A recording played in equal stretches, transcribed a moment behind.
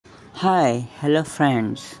Hi, hello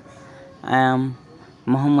friends. I am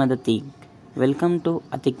Muhammad Atik. Welcome to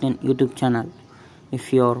Atikten YouTube channel.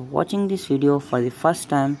 If you are watching this video for the first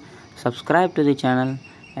time, subscribe to the channel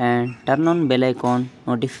and turn on bell icon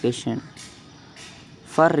notification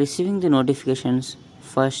for receiving the notifications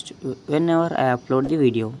first whenever I upload the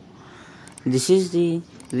video. This is the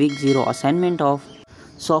week 0 assignment of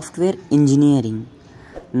software engineering.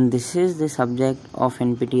 This is the subject of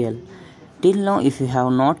NPTEL. Till now, if you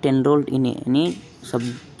have not enrolled in any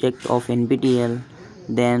subject of NPTEL,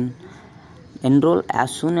 then enroll as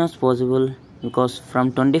soon as possible because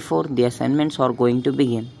from 24 the assignments are going to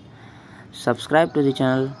begin. Subscribe to the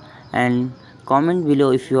channel and comment below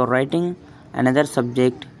if you are writing another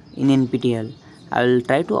subject in NPTEL. I will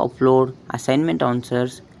try to upload assignment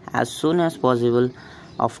answers as soon as possible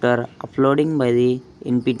after uploading by the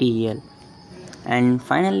NPTEL. And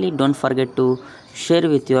finally, don't forget to share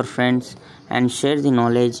with your friends and share the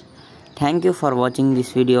knowledge. Thank you for watching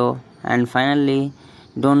this video, and finally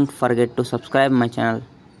don't forget to subscribe my channel.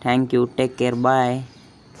 Thank you. Take care. Bye.